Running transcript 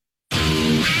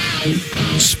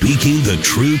Speaking the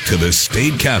truth to the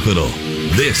state capitol.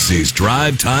 This is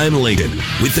Drive Time Lincoln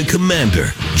with the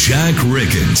Commander, Jack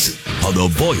Riggins, on the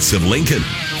voice of Lincoln,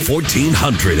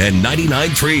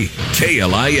 1499.3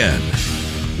 KLIN.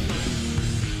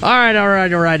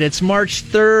 All right. It's March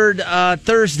 3rd,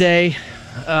 Thursday.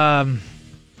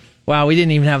 Wow, we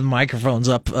didn't even have the microphones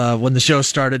up when the show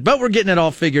started, but we're getting it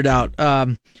all figured out.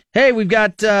 Hey, we've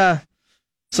got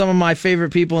some of my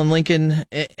favorite people in Lincoln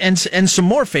and some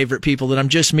more favorite people that I'm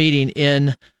just meeting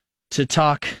in to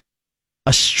talk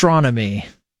astronomy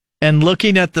and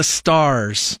looking at the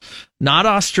stars. Not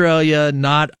Australia,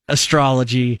 not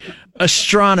astrology,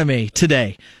 astronomy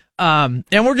today. And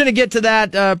we're going to get to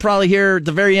that probably here at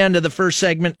the very end of the first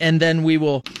segment, and then we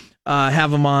will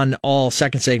have them on all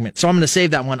second segment. So I'm going to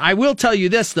save that one. I will tell you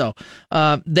this, though.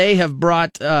 They have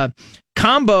brought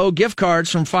combo gift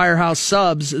cards from Firehouse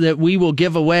Subs that we will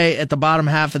give away at the bottom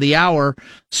half of the hour.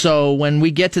 So when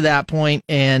we get to that point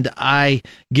and I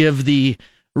give the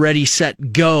ready,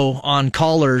 set, go on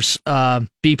callers,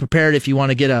 be prepared if you want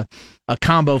to get a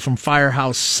combo from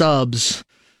Firehouse Subs.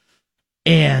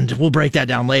 And we'll break that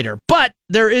down later. But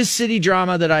there is city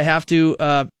drama that I have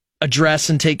to address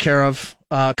and take care of.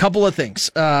 A couple of things.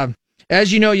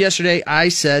 As you know, yesterday I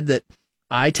said that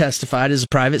I testified as a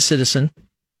private citizen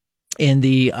in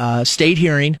the state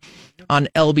hearing on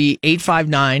LB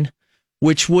 859,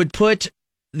 which would put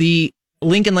the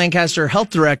Lincoln Lancaster Health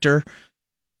Director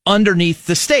underneath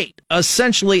the state,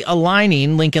 essentially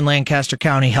aligning Lincoln Lancaster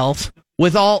County Health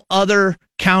with all other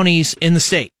counties in the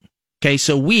state. Okay,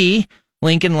 so we,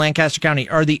 Lincoln Lancaster County,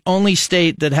 are the only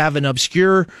state that have an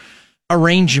obscure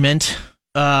arrangement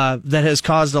that has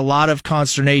caused a lot of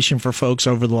consternation for folks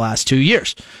over the last 2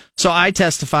 years. So I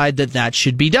testified that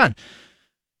should be done.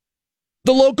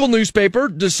 The local newspaper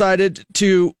decided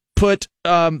to put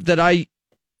that I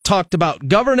talked about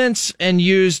governance and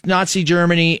used Nazi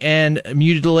Germany and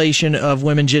mutilation of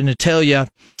women's genitalia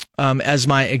as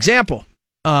my example.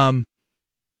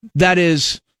 That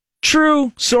is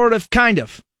true, sort of, kind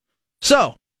of.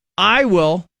 So I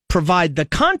will provide the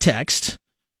context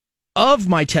of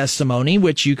my testimony,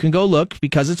 which you can go look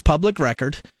because it's public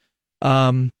record,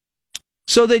 so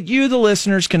that you, the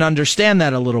listeners, can understand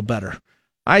that a little better.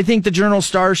 I think the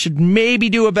Journal-Star should maybe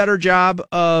do a better job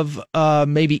of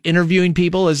maybe interviewing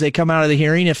people as they come out of the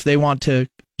hearing if they want to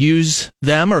use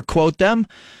them or quote them.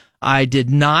 I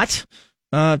did not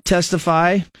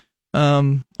testify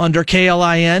under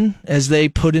KLIN as they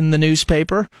put in the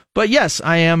newspaper. But yes,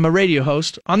 I am a radio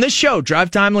host on this show, Drive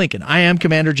Time Lincoln. I am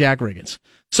Commander Jack Riggins.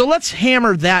 So let's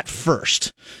hammer that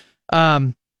first.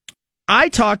 I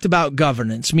talked about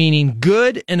governance, meaning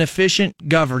good and efficient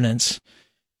governance,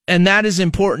 and that is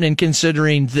important in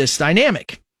considering this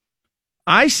dynamic.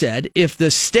 I said if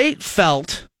the state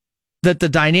felt that the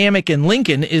dynamic in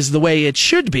Lincoln is the way it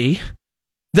should be,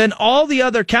 then all the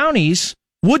other counties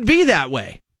would be that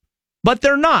way. But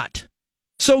they're not.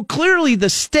 So clearly the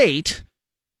state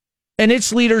and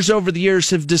its leaders over the years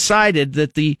have decided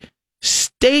that the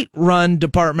state-run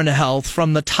Department of Health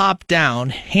from the top down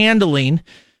handling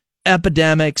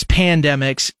epidemics,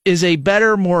 pandemics is a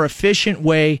better, more efficient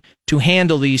way to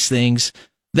handle these things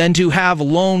than to have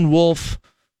lone wolf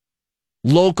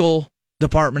local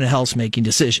Department of Health making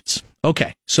decisions.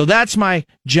 Okay, so that's my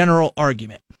general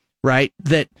argument, right?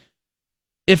 That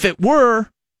if it were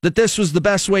that this was the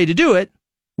best way to do it,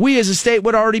 we as a state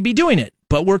would already be doing it,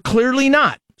 but we're clearly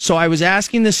not. So I was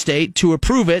asking the state to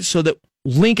approve it so that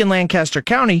Lincoln Lancaster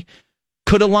County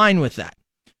could align with that.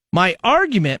 My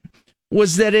argument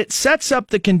was that it sets up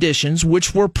the conditions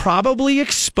which were probably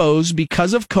exposed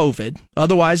because of COVID.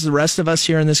 Otherwise, the rest of us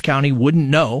here in this county wouldn't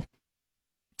know.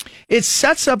 It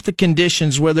sets up the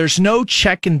conditions where there's no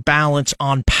check and balance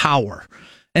on power.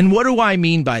 And what do I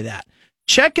mean by that?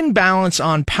 Check and balance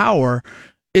on power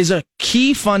is a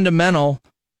key fundamental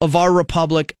of our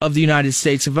Republic of the United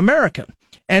States of America.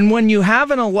 And when you have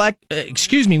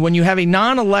when you have a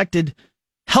non-elected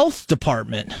health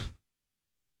department,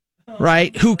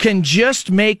 right, who can just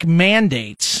make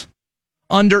mandates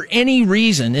under any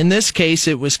reason, in this case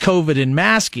it was COVID and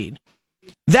masking,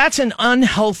 that's an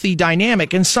unhealthy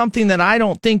dynamic and something that I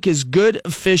don't think is good,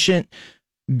 efficient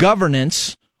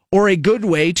governance or a good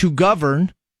way to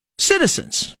govern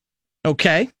citizens.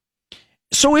 Okay?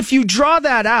 So if you draw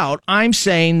that out, I'm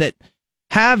saying that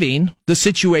having the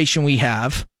situation we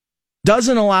have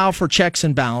doesn't allow for checks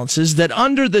and balances that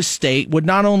under the state would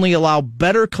not only allow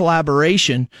better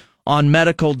collaboration on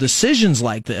medical decisions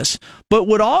like this, but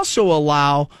would also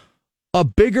allow a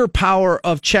bigger power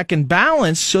of check and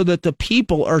balance so that the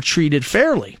people are treated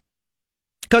fairly.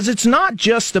 Because it's not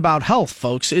just about health,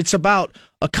 folks. It's about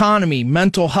economy,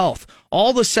 mental health,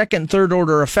 all the second, third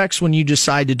order effects when you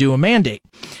decide to do a mandate.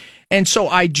 And so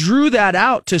I drew that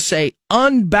out to say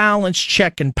unbalanced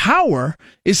check and power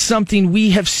is something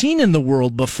we have seen in the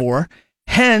world before,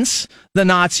 hence the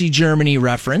Nazi Germany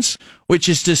reference, which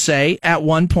is to say at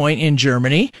one point in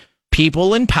Germany,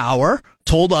 people in power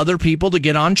told other people to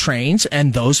get on trains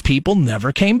and those people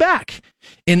never came back.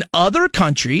 In other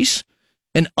countries,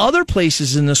 in other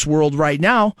places in this world right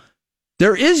now,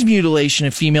 there is mutilation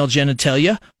of female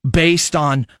genitalia based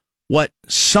on what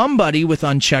somebody with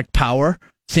unchecked power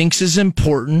thinks is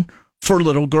important for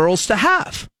little girls to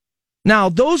have. Now,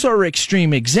 those are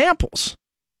extreme examples.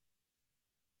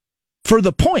 For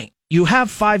the point, you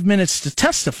have 5 minutes to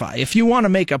testify. If you want to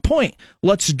make a point,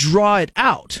 let's draw it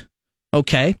out.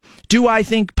 Okay? Do I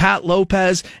think Pat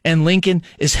Lopez and Lincoln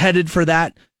is headed for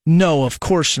that? No, of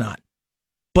course not.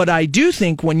 But I do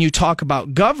think when you talk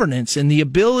about governance and the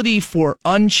ability for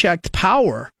unchecked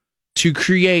power to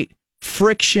create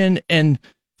friction and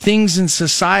things in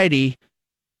society,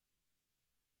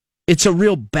 it's a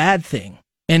real bad thing,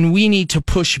 and we need to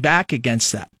push back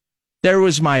against that. There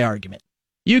was my argument.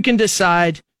 You can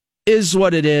decide, is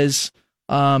what it is.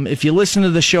 If you listen to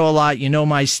the show a lot, you know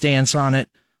my stance on it.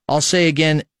 I'll say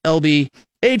again, LB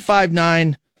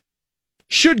 859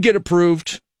 should get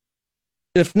approved.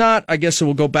 If not, I guess it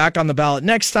will go back on the ballot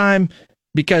next time,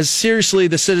 because seriously,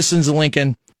 the citizens of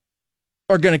Lincoln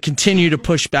are going to continue to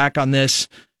push back on this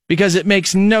because it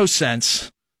makes no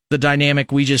sense, the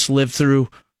dynamic we just lived through.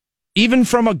 Even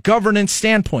from a governance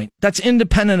standpoint, that's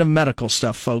independent of medical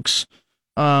stuff, folks.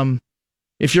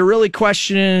 If you're really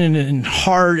questioning and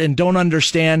hard and don't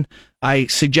understand, I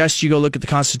suggest you go look at the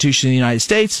Constitution of the United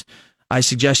States. I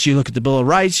suggest you look at the Bill of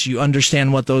Rights. You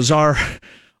understand what those are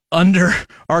under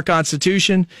our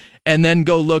Constitution, and then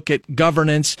go look at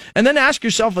governance, and then ask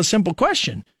yourself a simple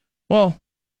question. Well,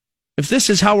 if this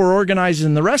is how we're organized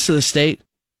in the rest of the state,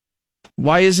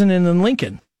 why isn't it in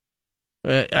Lincoln?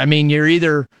 I mean, you're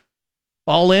either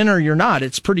all in or you're not.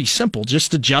 It's pretty simple.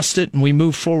 Just adjust it and we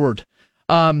move forward.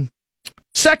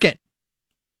 Second,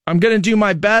 I'm going to do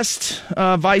my best,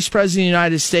 Vice President of the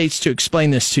United States, to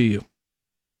explain this to you.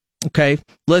 Okay,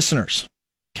 listeners.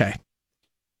 Okay.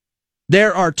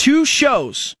 There are two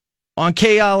shows on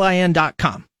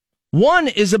KLIN.com. One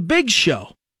is a big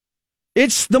show.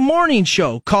 It's the morning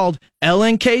show called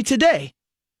LNK Today.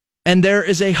 And there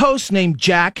is a host named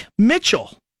Jack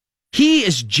Mitchell. He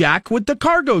is Jack with the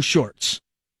cargo shorts.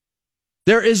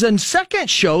 There is a second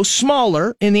show,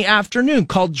 smaller, in the afternoon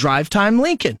called Drive Time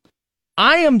Lincoln.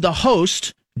 I am the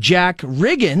host, Jack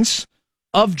Riggins,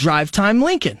 of Drive Time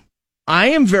Lincoln. I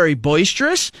am very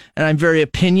boisterous and I'm very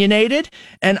opinionated,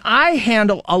 and I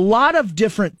handle a lot of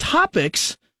different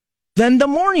topics than the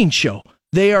morning show.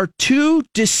 They are two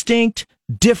distinct,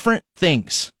 different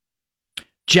things.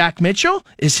 Jack Mitchell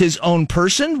is his own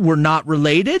person. We're not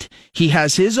related. He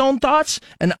has his own thoughts,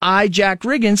 and I, Jack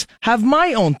Riggins, have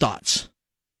my own thoughts.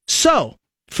 So,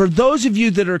 for those of you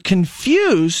that are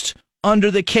confused under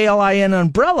the KLIN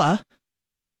umbrella,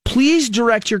 please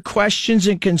direct your questions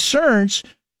and concerns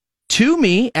to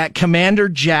me at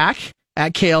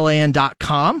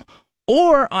commanderjack@klin.com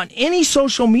or on any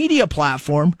social media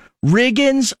platform,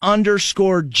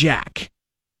 Riggins_Jack.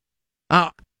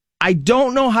 I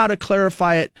don't know how to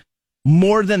clarify it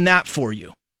more than that for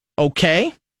you.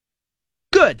 Okay?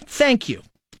 Good. Thank you.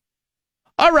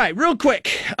 All right, real quick.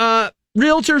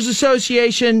 Realtors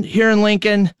Association here in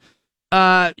Lincoln.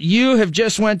 You have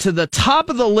just went to the top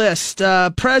of the list.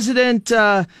 President,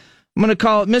 I'm going to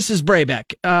call it Mrs.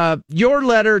 Brabeck. Your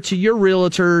letter to your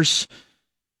realtors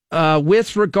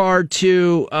with regard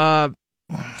to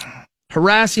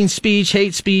harassing speech,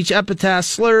 hate speech, epithets,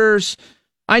 slurs.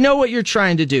 I know what you're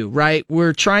trying to do, right?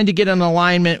 We're trying to get an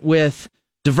alignment with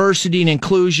diversity and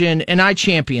inclusion, and I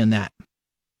champion that.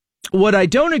 What I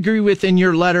don't agree with in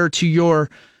your letter to your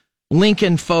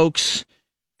Lincoln folks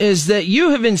is that you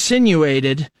have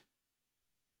insinuated,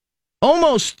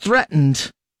 almost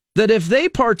threatened, that if they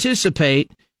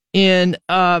participate in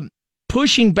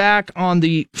pushing back on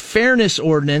the fairness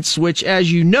ordinance, which,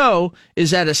 as you know,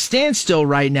 is at a standstill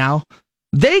right now,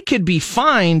 they could be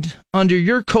fined under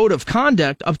your code of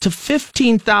conduct up to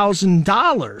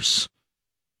 $15,000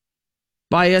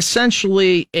 by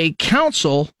essentially a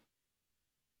council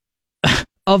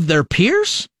of their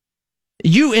peers.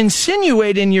 You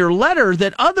insinuate in your letter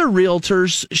that other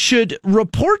realtors should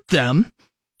report them.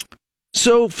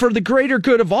 So for the greater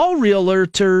good of all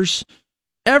realtors,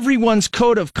 everyone's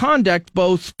code of conduct,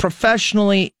 both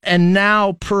professionally and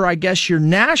now per, I guess, your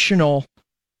national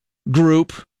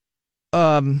group,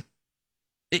 their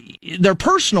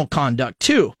personal conduct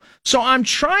too. So I'm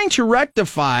trying to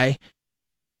rectify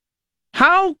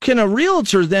how can a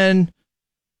realtor then,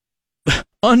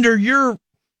 under your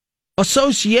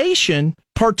association,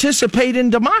 participate in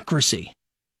democracy,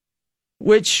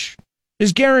 which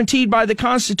is guaranteed by the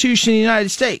Constitution of the United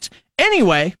States?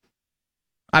 Anyway,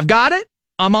 I've got it.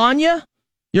 I'm on you.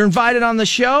 You're invited on the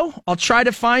show. I'll try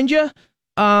to find you.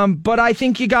 But I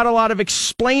think you got a lot of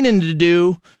explaining to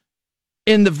do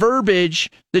in the verbiage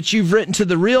that you've written to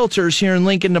the realtors here in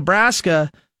Lincoln,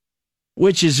 Nebraska,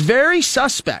 which is very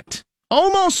suspect.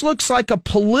 Almost looks like a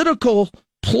political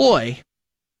ploy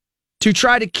to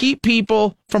try to keep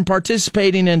people from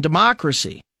participating in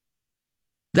democracy.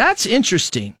 That's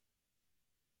interesting.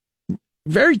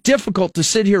 Very difficult to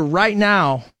sit here right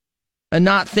now and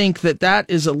not think that that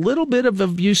is a little bit of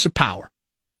abuse of power.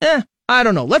 I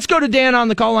don't know. Let's go to Dan on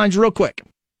the call lines real quick.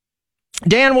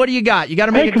 Dan, what do you got? You got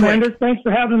to make it quick. Commander, thanks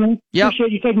for having me. Yep.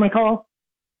 Appreciate you taking my call.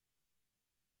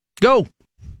 Go.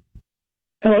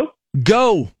 Hello?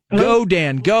 Go. Hello? Go,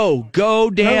 Dan. Go. Go,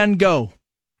 Dan. Hello? Go.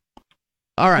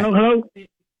 All right. Hello?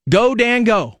 Go, Dan.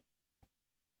 Go.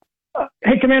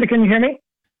 Hey, Commander, can you hear me?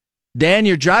 Dan,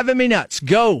 you're driving me nuts.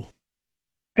 Go.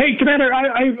 Hey, Commander,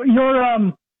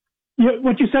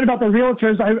 what you said about the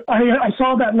realtors, I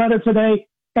saw that letter today,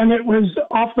 and it was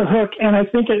off the hook, and I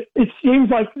think it seems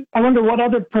like, I wonder what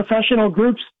other professional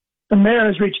groups the mayor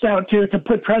has reached out to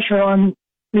put pressure on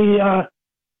the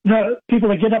people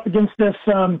that get up against this,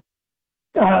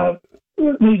 the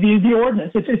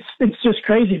ordinance. It's just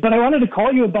crazy. But I wanted to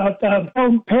call you about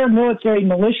paramilitary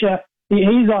militia, the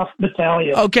Azov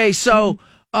Battalion. Okay, so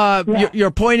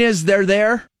your point is they're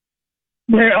there?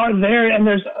 They are there, and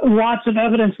there's lots of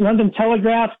evidence. London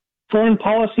Telegraph, Foreign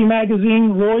Policy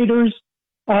Magazine, Reuters.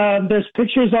 There's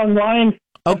pictures online.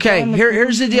 Okay,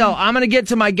 here's the deal. I'm going to get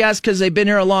to my guests because they've been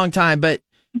here a long time, but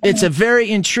it's a very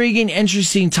intriguing,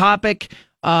 interesting topic.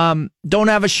 Don't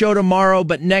have a show tomorrow,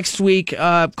 but next week,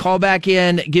 call back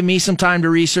in, give me some time to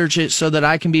research it so that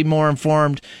I can be more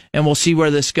informed, and we'll see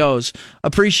where this goes.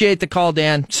 Appreciate the call,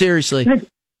 Dan. Seriously.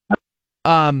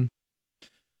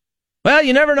 Well,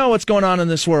 you never know what's going on in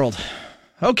this world.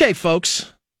 Okay,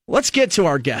 folks, let's get to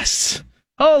our guests.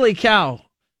 Holy cow.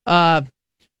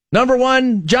 Number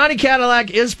one, Johnny Cadillac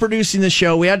is producing the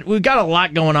show. We've got a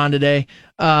lot going on today,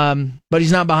 but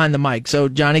he's not behind the mic. So,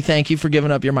 Johnny, thank you for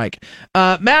giving up your mic.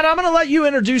 Matt, I'm going to let you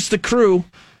introduce the crew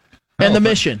and the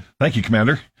mission. Thank you,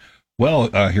 Commander. Well,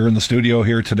 here in the studio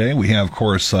here today, we have, of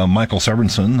course, Michael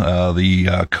Severinsen,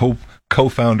 the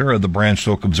co-founder of the Branch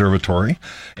Oak Observatory,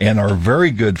 and our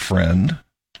very good friend,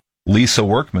 Lisa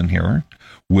Workman here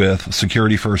with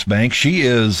Security First Bank. She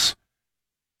is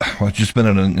just been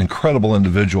an incredible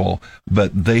individual,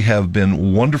 but they have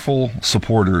been wonderful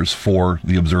supporters for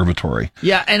the observatory.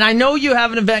 Yeah, and I know you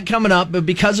have an event coming up, but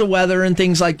because of weather and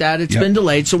things like that, it's been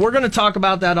delayed. So we're going to talk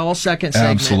about that all second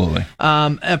segment. Absolutely.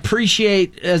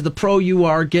 Appreciate, as the pro you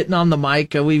are, getting on the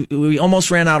mic. We almost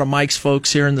ran out of mics,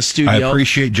 folks, here in the studio. I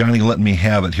appreciate Johnny letting me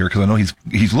have it here because I know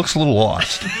he looks a little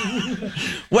lost.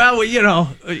 Well, you know,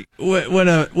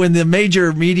 when the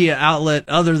major media outlet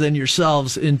other than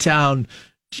yourselves in town,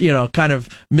 you know, kind of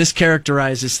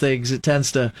mischaracterizes things, it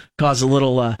tends to cause a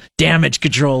little damage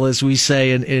control, as we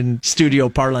say in studio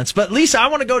parlance. But Lisa, I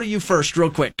want to go to you first real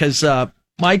quick because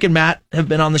Mike and Matt have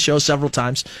been on the show several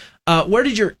times. Where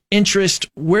did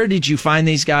you find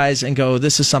these guys and go,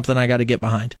 this is something I got to get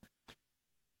behind?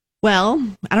 Well,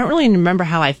 I don't really remember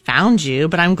how I found you,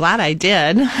 but I'm glad I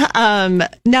did.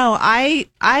 No,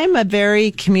 I'm a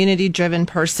very community-driven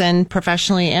person,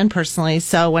 professionally and personally.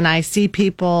 So when I see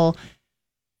people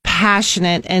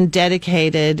passionate and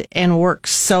dedicated and work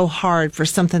so hard for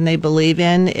something they believe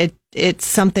in, it's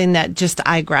something that just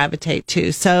I gravitate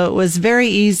to. So it was very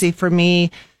easy for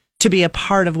me to be a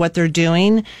part of what they're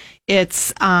doing.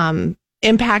 It's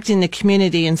impacting the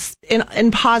community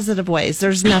in positive ways.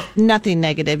 There's nothing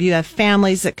negative. You have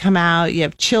families that come out, you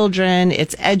have children,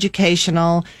 it's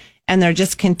educational, and they're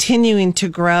just continuing to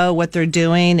grow what they're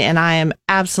doing, and I am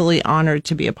absolutely honored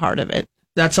to be a part of it.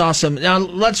 That's awesome. Now,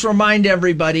 let's remind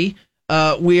everybody,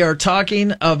 we are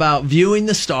talking about viewing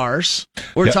the stars.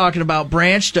 We're talking about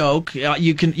Branch Oak.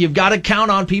 You've got to count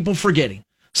on people forgetting.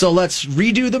 So let's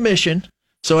redo the mission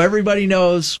so everybody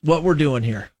knows what we're doing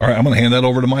here. All right, I'm going to hand that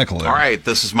over to Michael there. All right,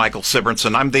 this is Michael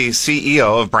Severinsen. I'm the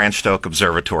CEO of Branch Oak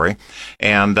Observatory,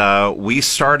 and we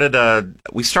started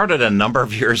a number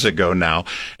of years ago now,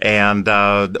 and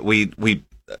we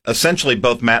essentially,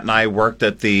 both Matt and I worked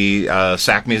at the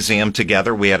SAC Museum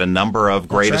together. We had a number of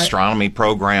great astronomy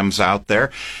programs out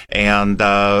there, and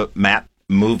Matt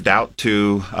moved out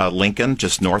to Lincoln,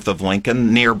 just north of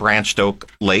Lincoln, near Branched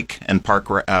Oak Lake and Park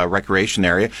Recreation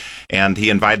area. And he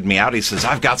invited me out. He says,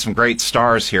 I've got some great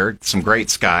stars here, some great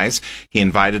skies. He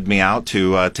invited me out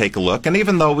to take a look. And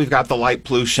even though we've got the light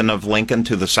pollution of Lincoln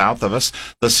to the south of us,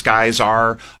 the skies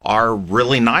are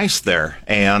really nice there.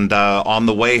 And on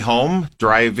the way home,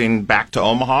 driving back to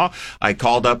Omaha, I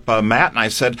called up Matt and I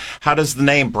said, how does the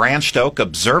name Branched Oak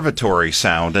Observatory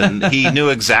sound? And he knew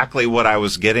exactly what I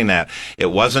was getting at.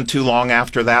 It wasn't too long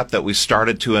after that we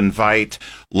started to invite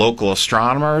local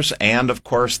astronomers and, of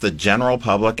course, the general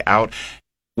public out,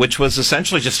 which was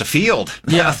essentially just a field.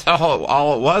 Yeah. That's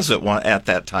all it was at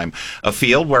that time. A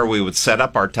field where we would set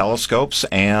up our telescopes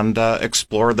and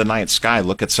explore the night sky,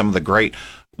 look at some of the great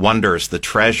wonders, the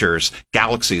treasures,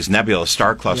 galaxies, nebula,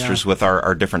 star clusters with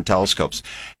our different telescopes.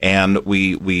 And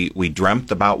we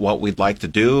dreamt about what we'd like to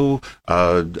do,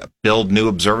 build new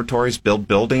observatories, build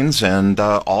buildings, and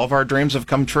all of our dreams have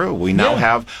come true. We now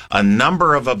have a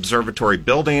number of observatory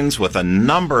buildings with a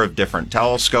number of different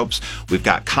telescopes. We've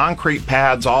got concrete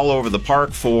pads all over the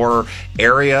park for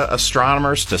area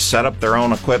astronomers to set up their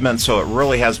own equipment. So it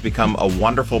really has become a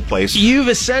wonderful place. You've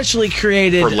essentially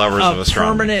created for lovers of a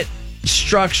astronomy. Permanent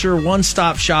structure,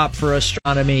 one-stop shop for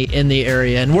astronomy in the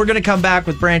area. And we're going to come back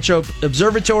with Branched Oak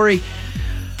Observatory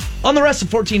on the rest of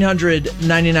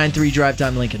 1499.3 Drive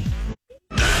Time Lincoln.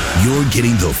 You're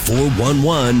getting the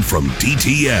 411 from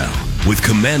DTL with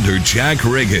Commander Jack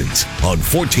Riggins on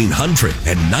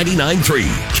 1499.3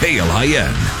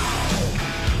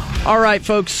 KLIN. All right,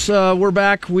 folks, we're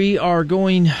back. We are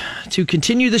going to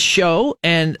continue the show,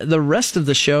 and the rest of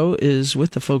the show is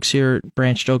with the folks here at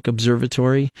Branched Oak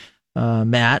Observatory.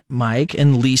 Matt, Mike,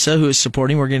 and Lisa, who is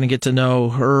supporting. We're going to get to know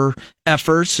her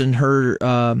efforts and her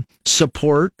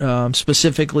support,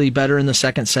 specifically better in the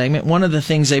second segment. One of the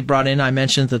things they brought in, I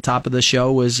mentioned at the top of the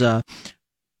show, was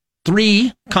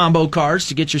 3 combo cards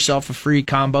to get yourself a free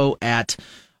combo at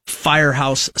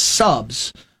Firehouse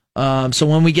Subs. So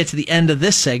when we get to the end of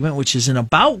this segment, which is in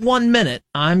about 1 minute,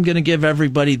 I'm going to give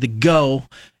everybody the go,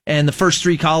 and the first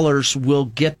 3 callers will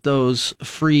get those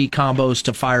free combos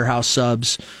to Firehouse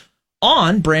Subs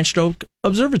on Branched Oak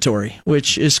Observatory,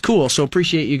 which is cool. So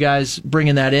appreciate you guys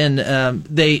bringing that in.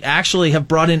 They actually have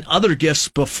brought in other gifts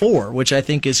before, which I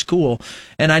think is cool.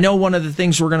 And I know one of the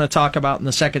things we're going to talk about in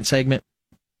the second segment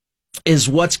is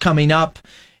what's coming up,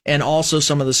 and also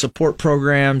some of the support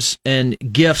programs and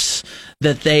gifts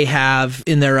that they have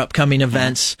in their upcoming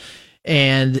events.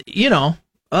 And,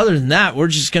 other than that, we're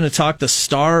just going to talk the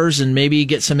stars and maybe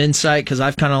get some insight, because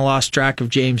I've kind of lost track of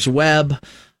James Webb.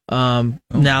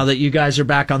 Now that you guys are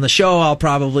back on the show, I'll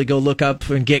probably go look up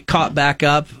and get caught back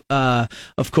up.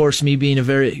 Of course, me being a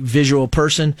very visual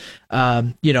person,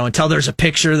 until there's a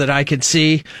picture that I can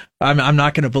see, I'm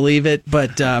not going to believe it,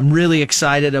 but I'm really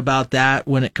excited about that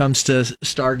when it comes to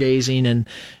stargazing,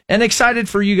 and excited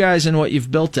for you guys and what you've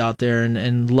built out there,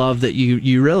 and love that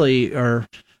you really are,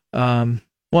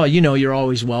 you're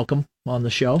always welcome on the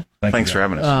show. Thanks for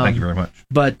having us. Thank you very much.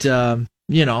 But,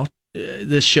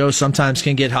 this show sometimes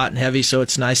can get hot and heavy, so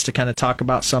it's nice to kind of talk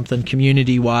about something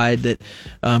community-wide that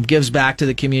gives back to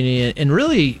the community. And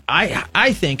really,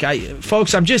 I think,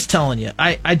 folks, I'm just telling you,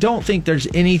 I don't think there's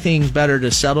anything better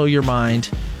to settle your mind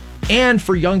and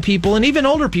for young people and even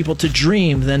older people to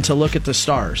dream than to look at the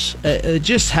stars. It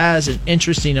just has an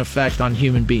interesting effect on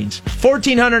human beings.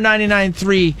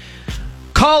 1499.3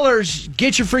 callers,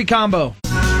 get your free combo.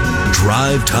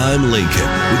 Drive Time Lincoln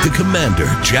with the Commander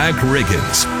Jack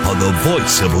Riggins on the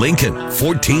voice of Lincoln,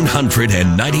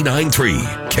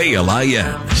 1499.3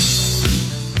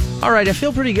 KLIN. All right, I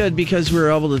feel pretty good because we were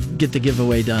able to get the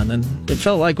giveaway done, and it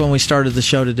felt like when we started the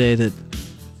show today that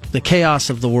the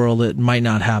chaos of the world, it might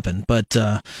not happen. But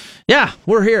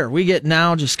we're here. We get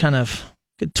now just kind of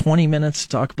get 20 minutes to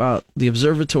talk about the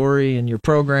observatory and your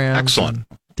program. Excellent.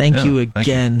 Thank you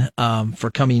again for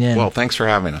coming in. Well, thanks for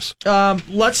having us.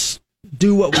 Let's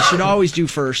do what we should always do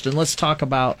first, and let's talk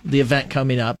about the event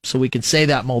coming up so we can say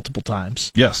that multiple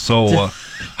times. Yes, so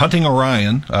Hunting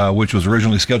Orion, which was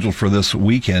originally scheduled for this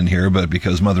weekend here, but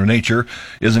because Mother Nature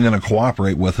isn't going to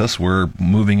cooperate with us, we're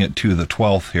moving it to the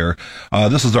 12th here.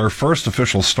 This is our first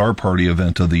official Star Party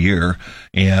event of the year,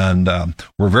 and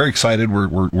we're very excited.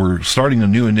 We're starting a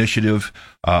new initiative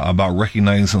about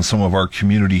recognizing some of our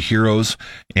community heroes,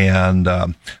 and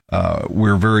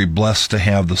we're very blessed to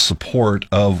have the support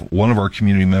of one of our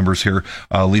community members here,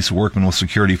 Lisa Workman with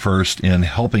Security First, in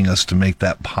helping us to make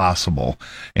that possible.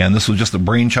 And this was just a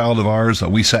brainchild of ours.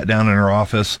 We sat down in her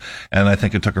office, and I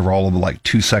think it took her all of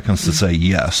 2 seconds to say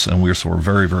yes, and we're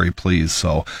very, very pleased.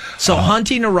 So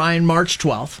Hunting Orion, March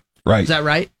 12th. Right. Is that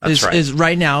right? That's right. Is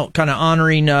right now kind of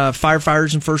honoring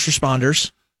firefighters and first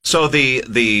responders. So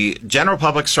the General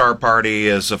Public Star Party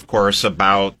is, of course,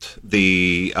 about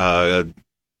the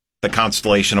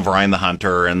constellation of Orion the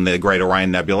Hunter and the Great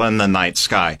Orion Nebula and the night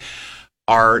sky.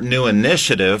 Our new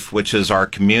initiative, which is our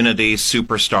Community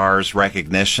Superstars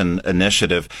Recognition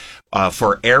Initiative,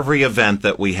 for every event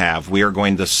that we have, we are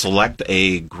going to select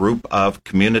a group of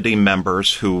community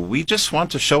members who we just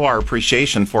want to show our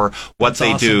appreciation for what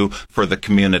they do for the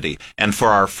community. And for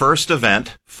our first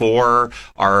event, for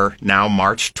our now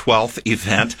March 12th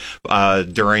event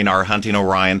during our Hunting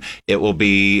Orion, it will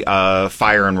be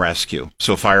fire and rescue.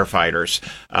 So firefighters.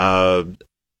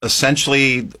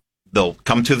 Essentially, they'll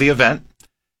come to the event.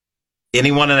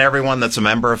 Anyone and everyone that's a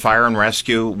member of Fire and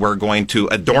Rescue, we're going to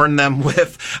adorn them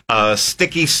with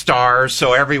sticky stars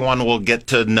so everyone will get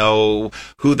to know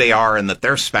who they are and that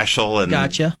they're special and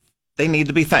Gotcha. They need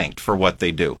to be thanked for what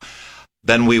they do.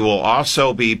 Then we will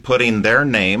also be putting their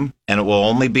name, and it will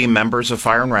only be members of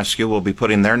Fire and Rescue, will be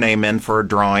putting their name in for a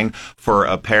drawing for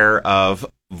a pair of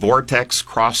Vortex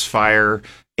Crossfire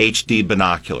HD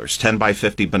binoculars, 10 by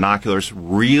 50 binoculars,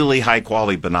 really high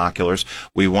quality binoculars.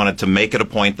 We wanted to make it a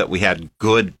point that we had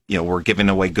good, we're giving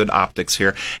away good optics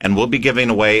here, and we'll be giving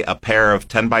away a pair of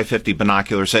 10 by 50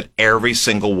 binoculars at every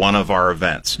single one of our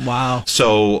events. Wow.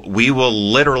 So we will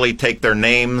literally take their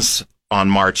names on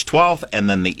March 12th, and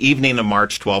then the evening of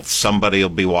March 12th, somebody will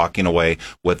be walking away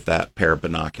with that pair of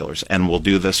binoculars. And we'll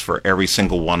do this for every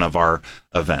single one of our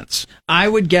events. I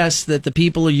would guess that the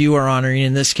people you are honoring,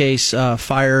 in this case,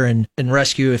 fire and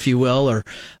rescue, if you will, or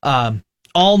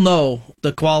all know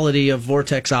the quality of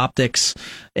Vortex optics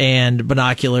and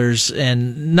binoculars,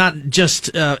 and not just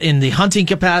in the hunting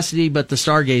capacity, but the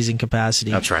stargazing capacity.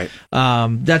 That's right.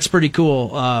 That's pretty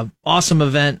cool. Awesome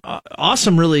event.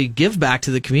 Awesome, really give back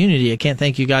to the community. I can't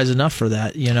thank you guys enough for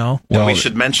that, Well, we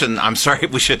should mention,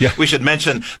 we should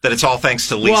mention that it's all thanks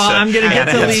to Lisa. Well, I'm going to get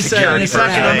to Lisa in a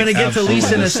second. I'm going to get to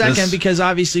Lisa in a second This- because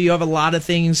obviously you have a lot of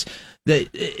things that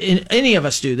any of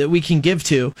us do that we can give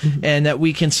to and that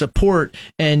we can support,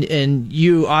 and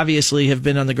you obviously have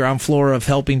been on the ground floor of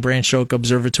helping Branch Oak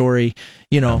Observatory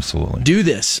Absolutely. do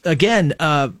this again.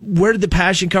 Where did the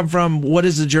passion come from? What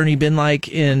has the journey been like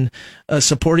in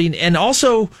supporting, and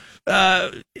also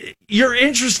your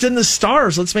interest in the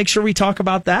stars? Let's make sure we talk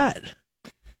about that.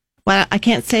 Well, I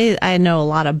can't say I know a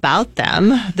lot about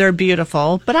them. They're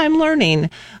beautiful, but I'm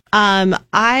learning.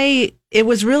 It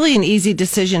was really an easy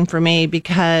decision for me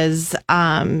because,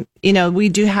 we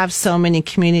do have so many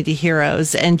community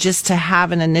heroes, and just to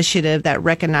have an initiative that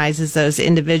recognizes those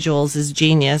individuals is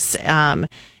genius. And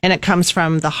it comes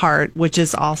from the heart, which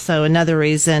is also another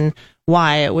reason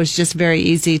why it was just very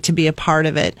easy to be a part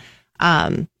of it.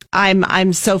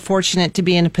 I'm so fortunate to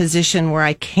be in a position where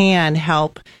I can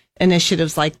help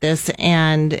initiatives like this,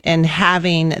 and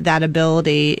having that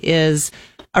ability is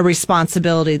a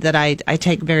responsibility that I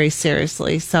take very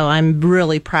seriously. So I'm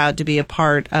really proud to be a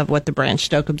part of what the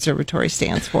Branch Oak Observatory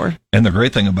stands for. And the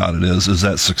great thing about it is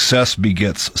that success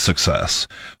begets success.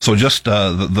 So just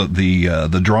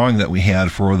the drawing that we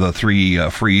had for the 3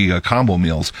 free combo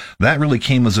meals, that really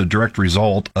came as a direct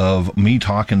result of me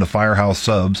talking to Firehouse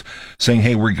Subs, saying,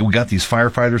 "Hey, we got these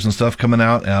firefighters and stuff coming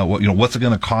out. What's it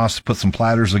going to cost to put some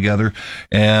platters together?"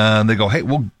 And they go, "Hey,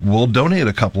 we'll donate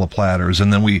a couple of platters."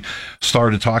 And then we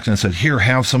started talking and said, "Here,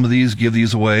 have some of these, give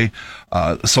these away."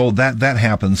 So that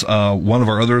happens. One of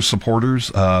our other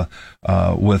supporters,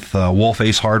 with Wolf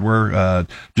Ace Hardware,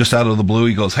 just out of the blue,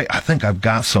 he goes, "Hey, I think I've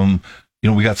got some,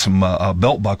 we got some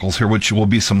belt buckles here, which will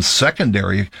be some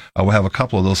secondary. We'll have a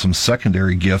couple of those, some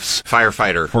secondary gifts.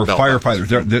 Firefighter For belt firefighters.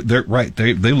 They're right.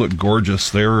 They look gorgeous.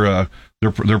 They're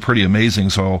pretty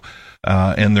amazing. So,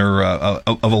 and they're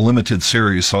of a limited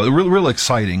series. So really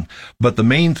exciting. But the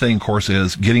main thing, of course,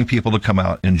 is getting people to come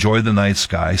out, enjoy the night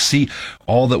sky, see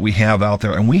all that we have out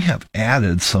there. And we have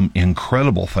added some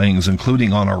incredible things,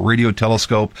 including on our radio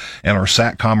telescope and our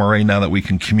SATCOM array now that we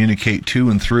can communicate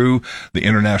to and through the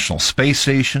International Space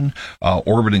Station,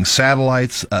 orbiting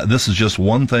satellites. This is just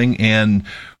one thing. And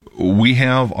we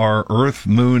have our Earth,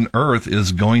 Moon, Earth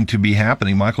is going to be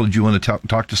happening. Michael, did you want to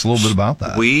talk to us a little bit about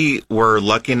that? We were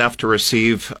lucky enough to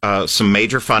receive some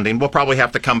major funding. We'll probably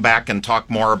have to come back and talk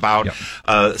more about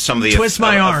some of the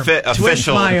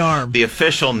the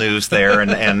official news there,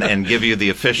 and give you the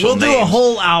official names. We'll do a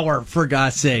whole hour, for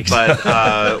God's sakes.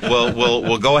 But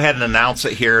we'll go ahead and announce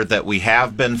it here that we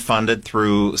have been funded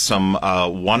through some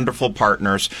wonderful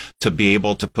partners to be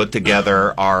able to put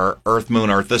together our Earth, Moon,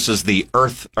 Earth. This is the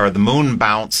Earth the Moon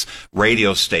Bounce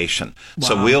radio station. Wow.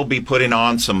 So we'll be putting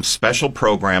on some special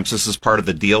programs. This is part of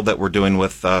the deal that we're doing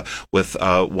with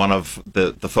one of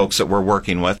the folks that we're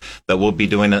working with, that we'll be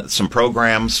doing some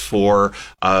programs for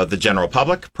the general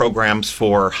public, programs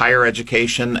for higher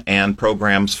education, and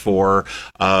programs for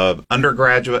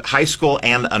undergraduate, high school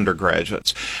and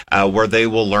undergraduates, where they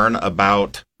will learn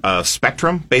about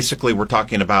spectrum. Basically, we're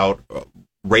talking about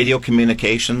radio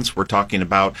communications. We're talking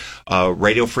about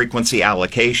radio frequency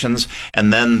allocations,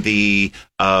 and then the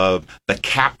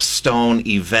capstone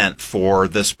event for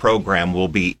this program will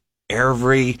be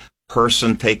every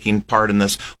person taking part in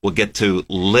this will get to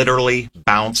literally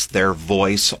bounce their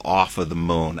voice off of the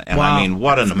moon. And wow. I mean,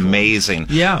 what an amazing,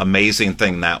 amazing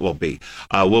thing that will be.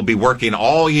 We'll be working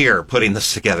all year putting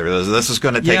this together. This is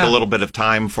going to take a little bit of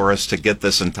time for us to get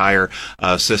this entire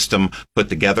system put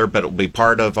together, but it will be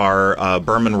part of our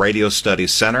Berman Radio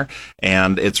Studies Center,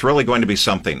 and it's really going to be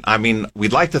something. I mean,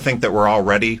 we'd like to think that we're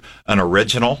already an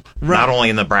original, not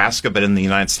only in Nebraska, but in the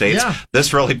United States. Yeah.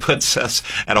 This really puts us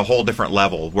at a whole different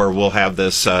level where we'll have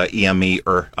this EME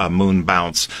or Moon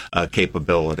Bounce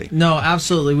capability. No,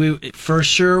 absolutely. For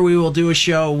sure we will do a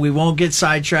show. We won't get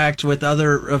sidetracked with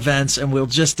other events, and we'll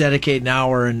just dedicate an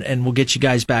hour and we'll get you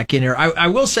guys back in here. I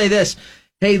will say this.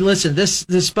 Hey, listen,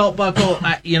 this belt buckle,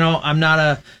 I'm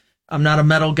not a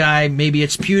metal guy. Maybe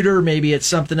it's pewter, maybe it's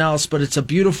something else, but it's a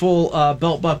beautiful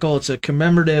belt buckle. It's a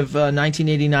commemorative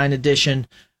 1989 edition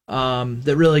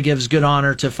that really gives good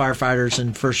honor to firefighters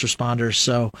and first responders.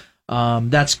 So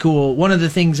that's cool. One of the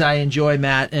things I enjoy,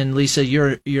 Matt and Lisa,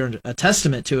 you're a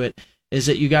testament to it, is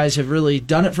that you guys have really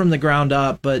done it from the ground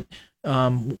up. But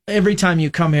every time you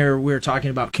come here, we're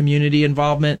talking about community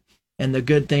involvement and the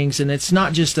good things. And it's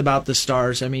not just about the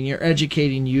stars. I mean, you're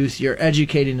educating youth, you're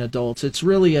educating adults. It's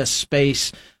really a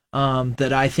space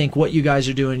that I think what you guys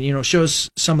are doing, shows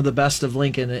some of the best of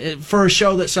Lincoln. For a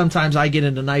show that sometimes I get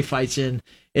into knife fights in,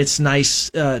 it's nice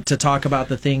to talk about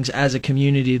the things as a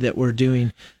community that we're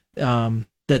doing.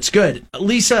 That's good.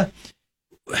 Lisa,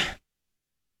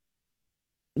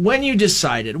 when you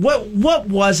decided, what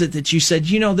was it that you said,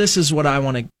 this is what I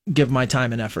want to give my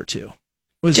time and effort to?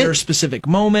 Was there a specific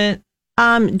moment?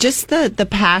 Just the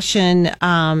passion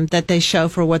that they show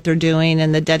for what they're doing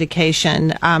and the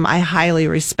dedication. I highly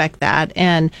respect that,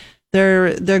 and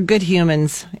they're good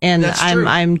humans, and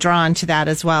I'm drawn to that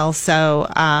as well. So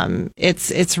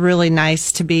it's really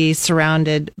nice to be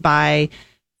surrounded by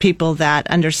people that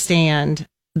understand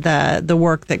the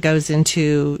work that goes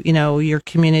into your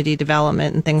community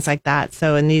development and things like that.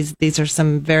 So, and these are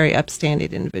some very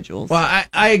upstanding individuals. Well,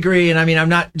 I agree, and I mean, I'm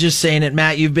not just saying it,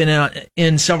 Matt. You've been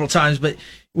in several times, but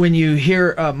when you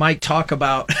hear Mike talk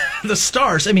about the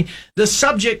stars, I mean, the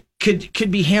subject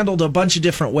could be handled a bunch of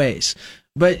different ways,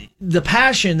 but the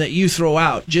passion that you throw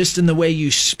out just in the way you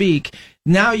speak,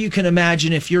 now you can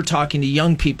imagine if you're talking to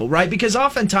young people, right? Because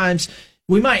oftentimes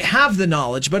we might have the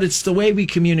knowledge, but it's the way we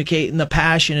communicate and the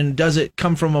passion. And does it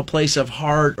come from a place of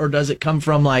heart, or does it come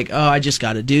from like, oh, I just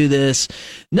got to do this?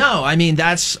 No, I mean,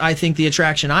 that's, I think, the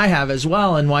attraction I have as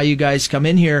well, and why you guys come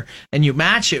in here and you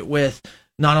match it with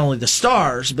not only the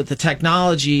stars, but the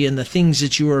technology and the things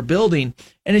that you are building.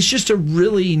 And it's just a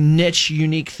really niche,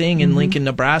 unique thing in Lincoln,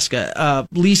 Nebraska.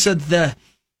 Lisa,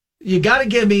 you got to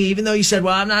give me, even though you said,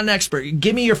 well, I'm not an expert,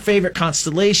 give me your favorite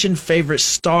constellation, favorite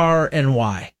star, and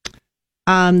why.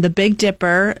 The Big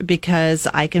Dipper, because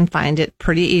I can find it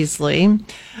pretty easily. When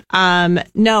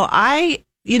I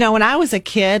was a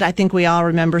kid, I think we all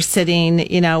remember sitting,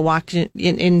 walking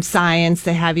in science,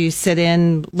 they have you sit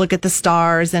in, look at the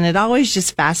stars, and it always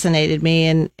just fascinated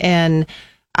me. And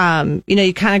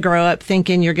you kind of grow up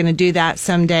thinking you're going to do that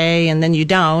someday, and then you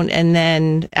don't. And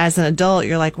then as an adult,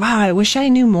 you're like, wow, I wish I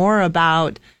knew more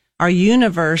about our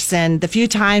universe. And the few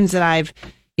times that I've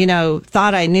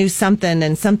thought I knew something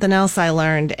and something else I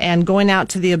learned, and going out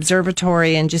to the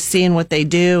observatory and just seeing what they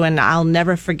do. And I'll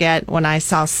never forget when I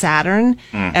saw Saturn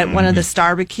at one of the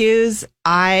Starbecues.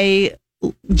 I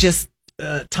just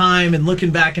time and looking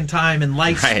back in time and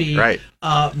light speed,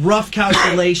 rough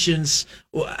calculations,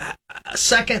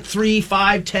 second, 3,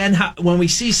 5, 10. When we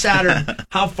see Saturn,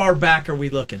 how far back are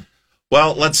we looking?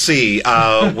 Well, let's see.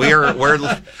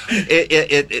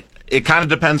 It kind of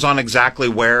depends on exactly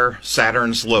where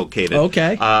Saturn's located.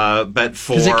 Okay. But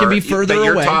because it can be further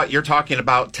away. You're talking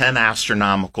about 10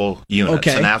 astronomical units.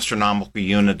 Okay. An astronomical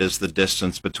unit is the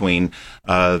distance between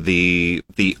the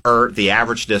Earth, the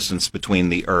average distance between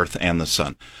the Earth and the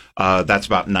Sun. That's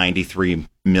about 93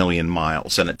 million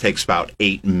miles, and it takes about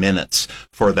 8 minutes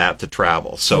for that to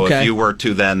travel. So if you were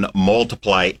to then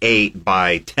multiply 8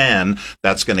 by 10,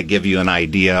 that's going to give you an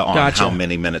idea on how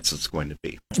many minutes it's going to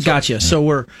be. Gotcha. So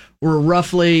we're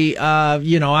roughly,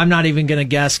 I'm not even going to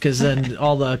guess because then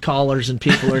all the callers and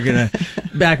people are going to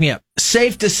back me up.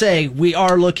 Safe to say we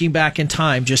are looking back in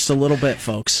time just a little bit,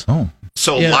 folks. Oh.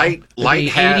 So light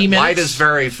is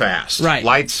very fast. Right.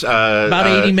 Light's about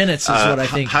 80 minutes is what I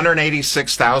think.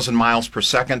 186,000 miles per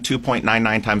second,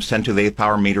 2.99 times 10 to the 8th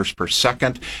power meters per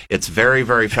second. It's very,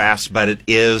 very fast, but it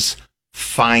is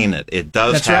finite. It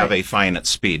does have a finite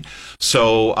speed.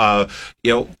 So, a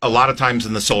lot of times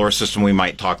in the solar system, we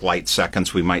might talk light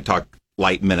seconds, we might talk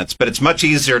light minutes, but it's much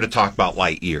easier to talk about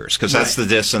light years because that's the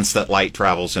distance that light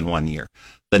travels in 1 year.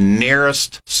 The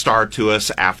nearest star to us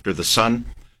after the sun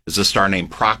is a star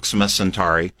named Proxima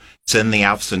Centauri. It's in the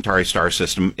Alpha Centauri star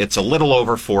system. It's a little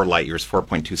over 4 light years,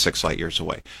 4.26 light years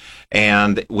away.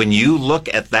 And when you look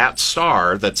at that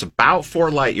star that's about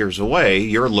 4 light years away,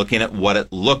 you're looking at what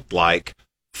it looked like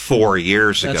 4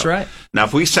 years ago. That's right. Now,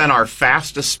 if we sent our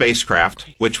fastest spacecraft,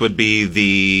 which would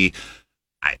be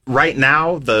right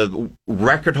now, the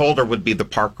record holder would be the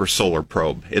Parker Solar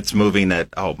Probe. It's moving at,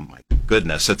 oh my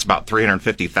goodness, it's about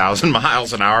 350,000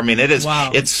 miles an hour. I mean, it is.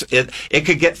 Wow. It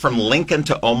could get from Lincoln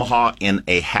to Omaha in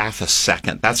a half a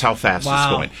second. That's how fast it's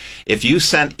going. If you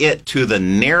sent it to the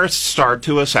nearest star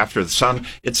to us after the sun,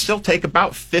 it'd still take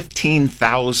about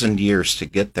 15,000 years to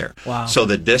get there. Wow. So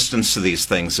the distance to these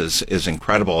things is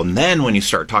incredible. And then when you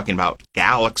start talking about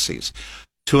galaxies,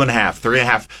 2.5,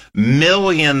 3.5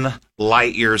 million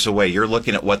light years away, you're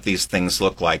looking at what these things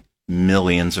look like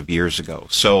millions of years ago.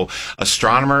 So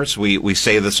astronomers, we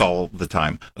say this all the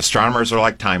time. Astronomers are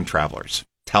like time travelers.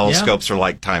 Telescopes are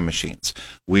like time machines.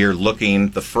 We're looking,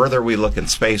 the further we look in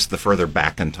space, the further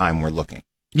back in time we're looking.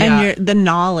 Yeah. And the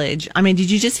knowledge. I mean, did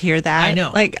you just hear that? I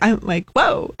know. I'm like,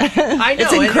 whoa. I know.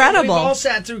 It's incredible. And we've all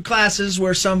sat through classes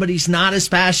where somebody's not as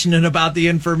passionate about the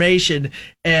information,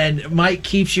 and Mike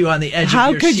keeps you on the edge of your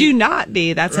seat. How could you not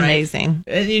be? That's amazing.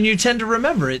 And you tend to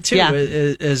remember it, too,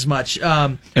 as much.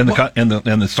 And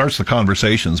it starts the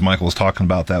conversations. Michael was talking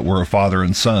about that. We're a father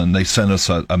and son. They sent us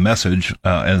a message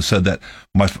and said that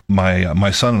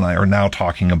my son and I are now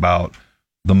talking about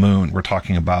the moon. We're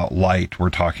talking about light.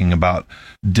 We're talking about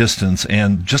distance,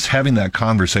 and just having that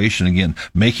conversation again,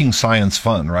 making science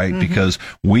fun, right? Mm-hmm. Because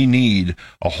we need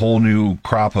a whole new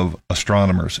crop of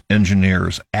astronomers,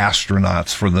 engineers,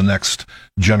 astronauts for the next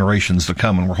generations to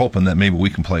come. And we're hoping that maybe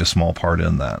we can play a small part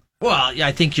in that. Well,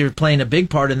 I think you're playing a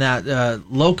big part in that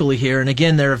locally here. And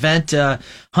again, their event,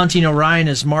 Hunting Orion,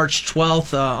 is March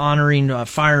 12th, honoring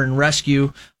fire and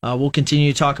rescue. We'll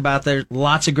continue to talk about there.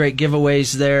 Lots of great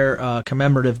giveaways there,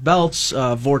 commemorative belts,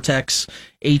 Vortex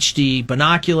HD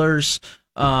binoculars.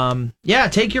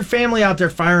 Take your family out there,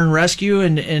 fire and rescue,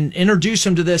 and introduce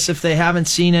them to this if they haven't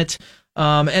seen it.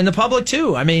 And the public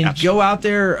too. I mean, Go out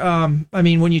there.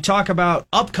 When you talk about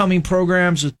upcoming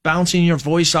programs with bouncing your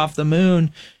voice off the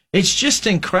moon, it's just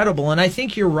incredible. And I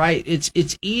think you're right.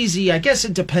 It's easy. I guess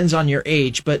it depends on your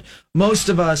age, but most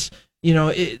of us,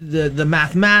 the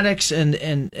mathematics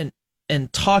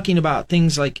and talking about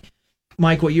things like,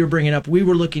 Mike, what you're bringing up, we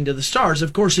were looking to the stars.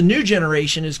 Of course, a new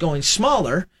generation is going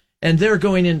smaller, and they're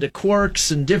going into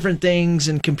quarks and different things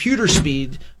and computer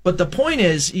speed. But the point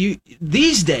is,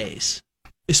 these days,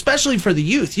 especially for the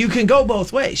youth, you can go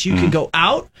both ways. You can go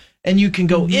out and you can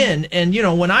go in. And,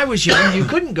 when I was young, you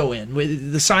couldn't go in.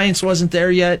 The science wasn't there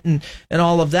yet and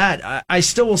all of that. I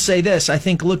still will say this. I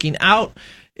think looking out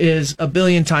is a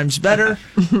billion times better.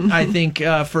 I think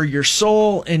for your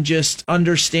soul and just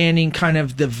understanding kind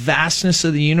of the vastness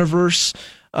of the universe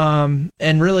and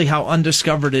really how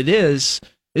undiscovered it is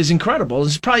incredible.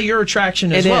 It's probably your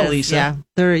attraction as well, Lisa. Yeah,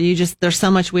 there's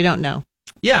so much we don't know.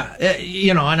 Yeah,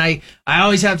 and I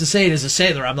always have to say it as a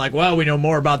sailor. I'm like, well, we know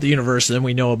more about the universe than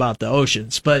we know about the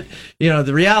oceans. But,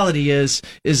 the reality is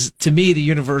to me, the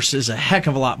universe is a heck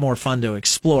of a lot more fun to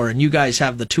explore. And you guys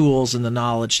have the tools and the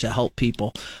knowledge to help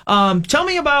people. Tell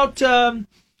me about,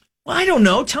 I don't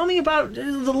know. Tell me about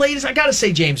the latest. I got to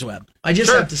say James Webb. I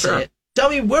just have to say it. Tell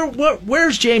me,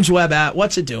 where's James Webb at?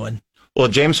 What's it doing? Well,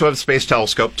 James Webb Space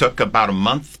Telescope took about a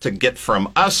month to get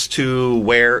from us to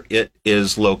where it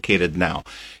is located now.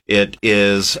 It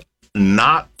is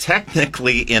not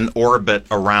technically in orbit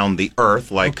around the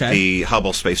Earth like the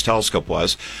Hubble Space Telescope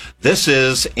was. This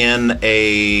is in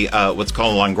a what's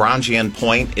called a Lagrangian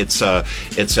point. It's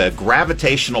a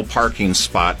gravitational parking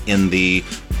spot in the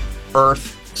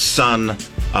Earth-Sun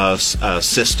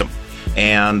system.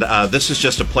 and this is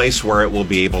just a place where it will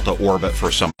be able to orbit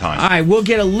for some time. All right, we'll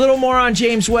get a little more on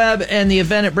James Webb and the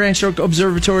event at Branch Oak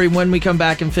Observatory when we come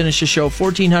back and finish the show.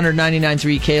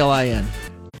 1499.3 KLIN.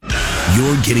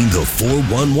 You're getting the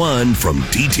 411 from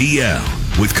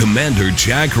DTL with Commander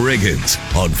Jack Riggins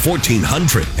on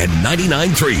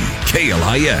 1499.3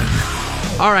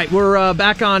 KLIN. All right, we're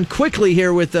back on quickly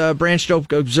here with Branch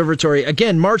Oak Observatory.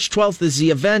 Again, March 12th is the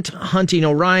event, Hunting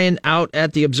Orion, out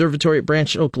at the observatory at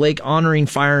Branch Oak Lake, honoring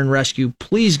fire and rescue.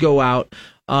 Please go out.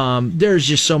 There's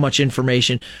just so much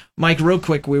information. Mike, real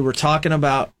quick, we were talking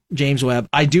about James Webb.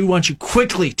 I do want you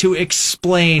quickly to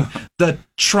explain the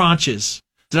tranches.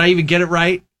 Did I even get it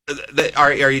right?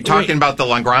 Are you talking about the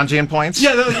Lagrangian points?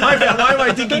 Yeah, my bad. Why am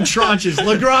I thinking tranches?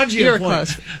 Lagrangian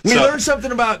points. We learned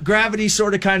something about gravity,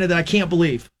 sort of, kind of, that I can't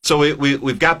believe. So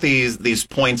we've got these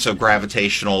points of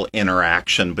gravitational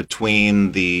interaction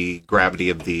between the gravity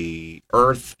of the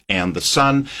Earth and the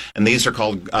Sun, and these are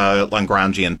called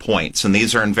Lagrangian points, and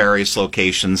these are in various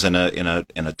locations in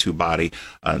a two-body,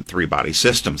 three-body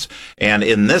systems. And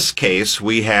in this case,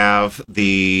 we have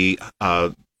the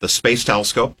Space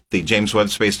Telescope, the James Webb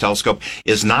Space Telescope,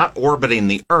 is not orbiting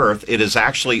the Earth. It is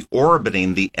actually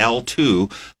orbiting the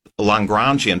L2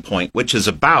 Lagrangian point, which is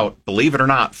about, believe it or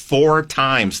not, 4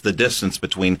 times the distance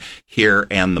between here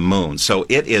and the moon. So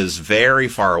it is very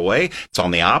far away. It's on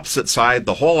the opposite side.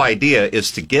 The whole idea is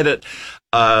to get it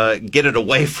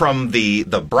away from the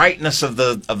brightness of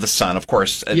the sun. Of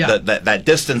course, that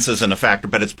distance isn't a factor,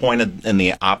 but it's pointed in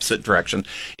the opposite direction.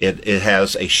 It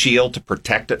has a shield to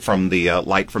protect it from the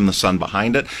light from the sun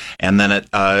behind it, and then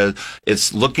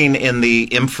it's looking in the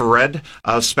infrared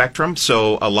spectrum.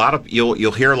 So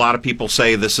you'll hear a lot of people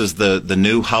say this is the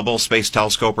new Hubble Space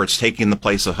Telescope, or it's taking the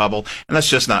place of Hubble, and that's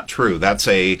just not true. That's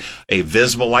a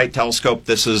visible light telescope.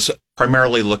 This is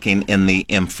primarily looking in the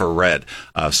infrared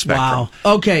spectrum. Wow.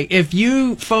 Okay, if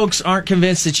you folks aren't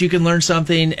convinced that you can learn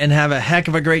something and have a heck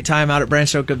of a great time out at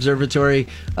Branch Oak Observatory,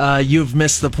 you've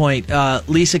missed the point.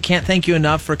 Lisa, can't thank you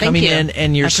enough for coming in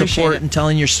and your support and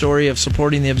telling your story of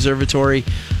supporting the observatory.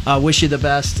 Wish you the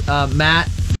best. Matt,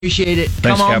 appreciate it.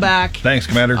 Thanks, Come on Captain. back. Thanks,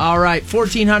 Commander. All right,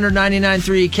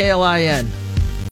 1499.3 KLIN.